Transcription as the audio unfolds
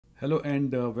Hello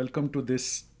and welcome to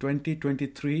this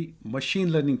 2023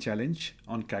 Machine Learning Challenge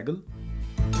on Kaggle.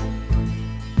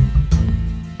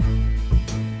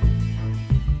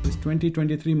 This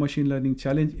 2023 Machine Learning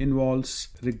Challenge involves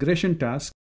regression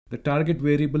task. The target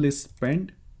variable is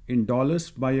spent in dollars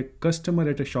by a customer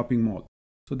at a shopping mall.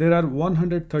 So there are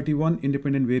 131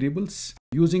 independent variables.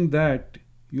 Using that,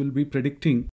 you'll be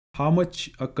predicting how much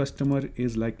a customer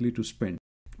is likely to spend.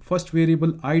 First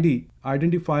variable ID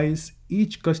identifies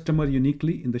each customer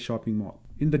uniquely in the shopping mall.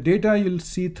 In the data, you'll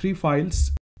see three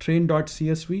files: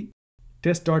 train.csv,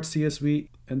 test.csv,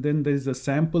 and then there is a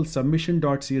sample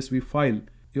submission.csv file.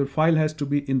 Your file has to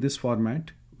be in this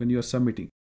format when you are submitting.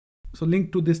 So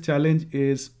link to this challenge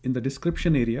is in the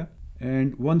description area.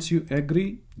 And once you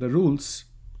agree the rules,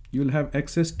 you'll have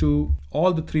access to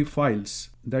all the three files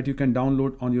that you can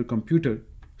download on your computer.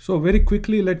 So very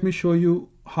quickly, let me show you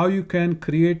how you can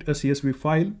create a CSV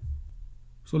file.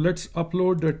 So let's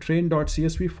upload the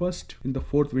train.csv first in the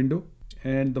fourth window.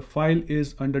 And the file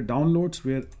is under downloads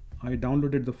where I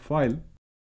downloaded the file.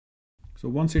 So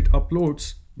once it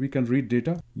uploads, we can read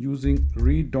data using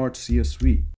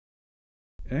read.csv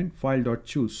and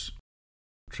file.choose.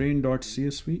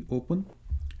 Train.csv open,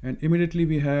 and immediately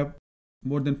we have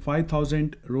more than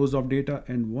 5,000 rows of data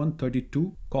and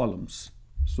 132 columns.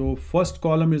 So first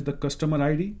column is the customer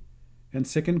ID, and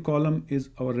second column is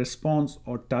our response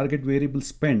or target variable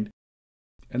spend.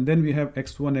 And then we have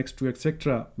x1, x2,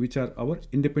 etc., which are our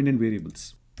independent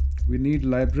variables. We need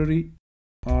library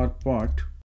or part.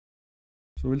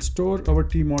 So we'll store our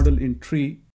T model in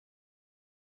tree.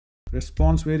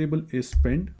 Response variable is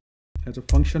spend as a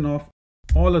function of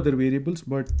all other variables,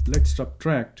 but let's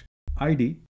subtract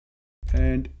ID,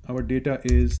 and our data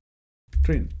is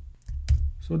train.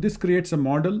 So this creates a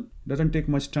model, doesn't take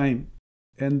much time.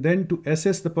 And then to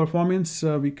assess the performance,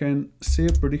 we can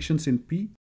save predictions in P.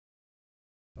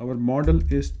 Our model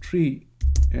is tree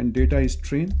and data is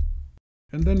train.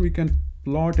 And then we can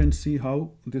plot and see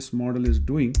how this model is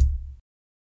doing.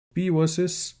 P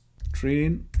versus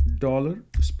train dollar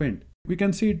spend. We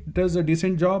can see it does a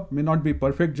decent job, may not be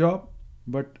perfect job,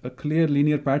 but a clear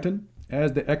linear pattern.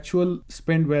 As the actual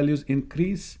spend values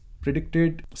increase,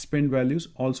 predicted spend values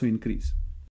also increase.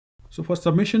 So for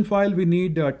submission file, we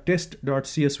need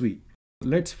test.csv.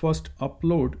 Let's first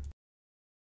upload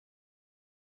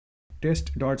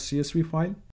test.csv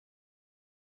file.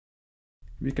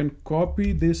 We can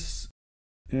copy this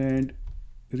and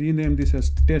rename this as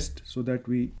test so that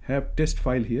we have test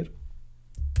file here.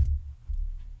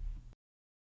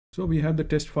 So we have the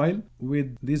test file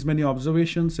with these many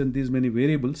observations and these many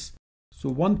variables. So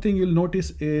one thing you'll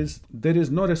notice is there is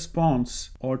no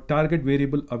response or target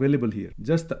variable available here,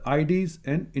 just the IDs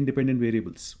and independent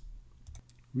variables.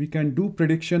 We can do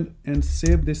prediction and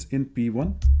save this in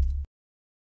P1.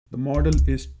 The model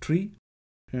is tree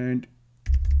and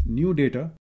new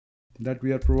data that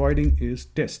we are providing is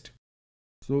test.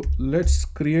 So let's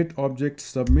create object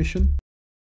submission,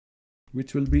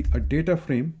 which will be a data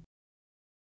frame,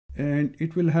 and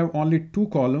it will have only two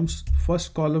columns.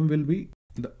 First column will be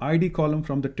the ID column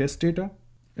from the test data,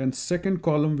 and second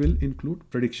column will include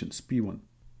predictions, P1.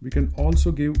 We can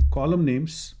also give column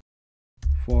names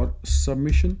for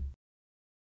submission,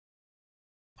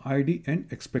 ID,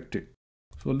 and expected.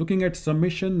 So looking at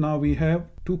submission, now we have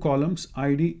two columns,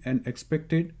 ID and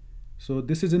expected. So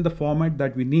this is in the format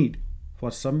that we need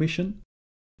for submission.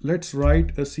 Let's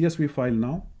write a CSV file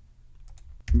now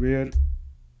where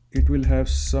it will have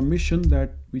submission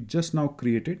that we just now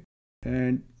created,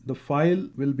 and the file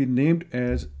will be named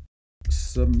as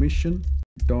submission.csv,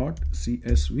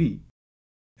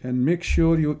 and make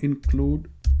sure you include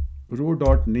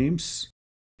row.names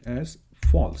as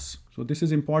false. So this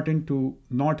is important to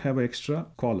not have an extra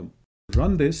column.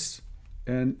 Run this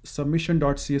and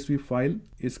submission.csv file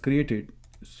is created.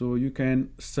 So you can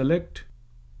select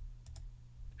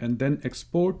and then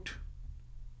export,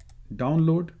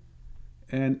 download,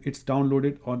 and it's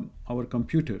downloaded on our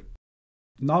computer.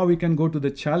 Now we can go to the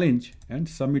challenge and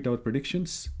submit our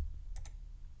predictions.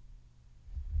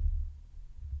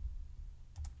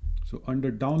 So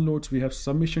under downloads, we have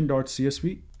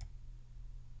submission.csv.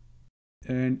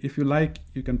 And if you like,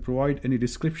 you can provide any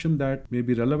description that may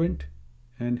be relevant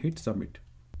and hit submit.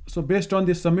 So based on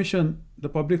this submission, the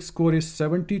public score is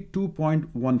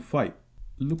 72.15.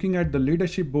 Looking at the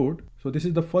leadership board, so this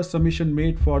is the first submission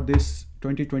made for this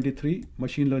 2023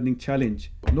 Machine Learning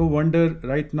Challenge. No wonder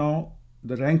right now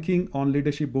the ranking on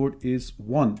leadership board is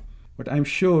 1, but I'm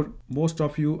sure most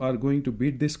of you are going to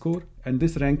beat this score, and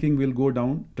this ranking will go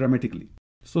down dramatically.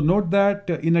 So note that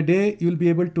in a day, you'll be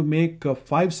able to make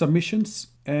 5 submissions,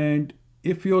 and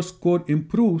if your score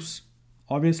improves,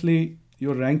 obviously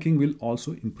your ranking will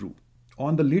also improve.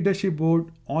 On the leadership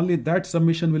board, only that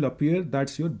submission will appear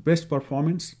that's your best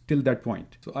performance till that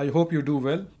point. So I hope you do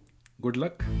well. Good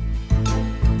luck.